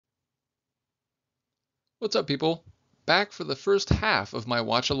What's up, people? Back for the first half of my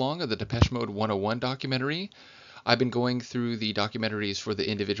watch along of the Depeche Mode 101 documentary. I've been going through the documentaries for the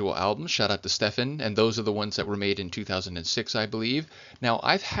individual albums, shout out to Stefan, and those are the ones that were made in 2006, I believe. Now,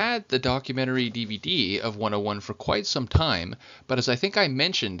 I've had the documentary DVD of 101 for quite some time, but as I think I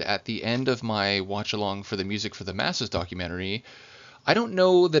mentioned at the end of my watch along for the Music for the Masses documentary, I don't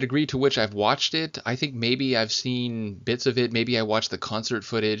know the degree to which I've watched it. I think maybe I've seen bits of it. Maybe I watched the concert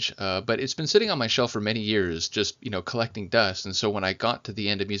footage, but it's been sitting on my shelf for many years, just collecting dust. And so when I got to the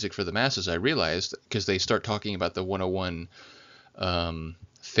end of Music for the Masses, I realized because they start talking about the 101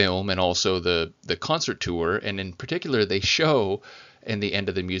 film and also the concert tour, and in particular they show in the end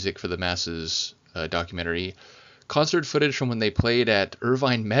of the Music for the Masses documentary concert footage from when they played at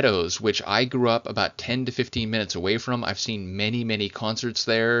Irvine Meadows, which I grew up about 10 to 15 minutes away from. I've seen many, many concerts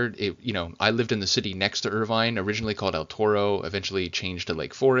there. I lived in the city next to Irvine, originally called El Toro, eventually changed to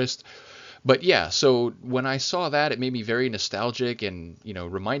Lake Forest. But yeah, so when I saw that, it made me very nostalgic and,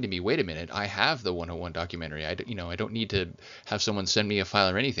 reminded me, wait a minute, I have the 101 documentary. I don't need to have someone send me a file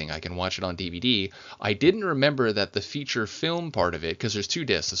or anything. I can watch it on DVD. I didn't remember that the feature film part of it, because there's two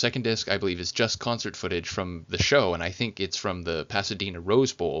discs. The second disc, I believe, is just concert footage from the show, and I think it's from the Pasadena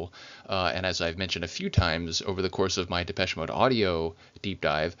Rose Bowl. And as I've mentioned a few times over the course of my Depeche Mode audio deep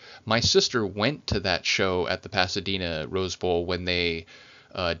dive, my sister went to that show at the Pasadena Rose Bowl when they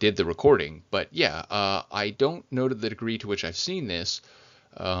did the recording. But yeah, I don't know to the degree to which I've seen this,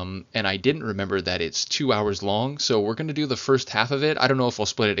 and I didn't remember that it's 2 hours long. So we're going to do the first half of it. I don't know if I'll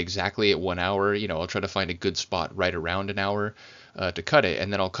split it exactly at 1 hour. I'll try to find a good spot right around an hour to cut it,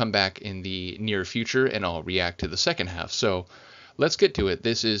 and then I'll come back in the near future and I'll react to the second half. So let's get to it.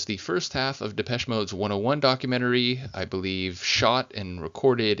 This is the first half of Depeche Mode's 101 documentary, I believe shot and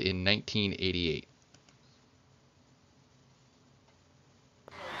recorded in 1988.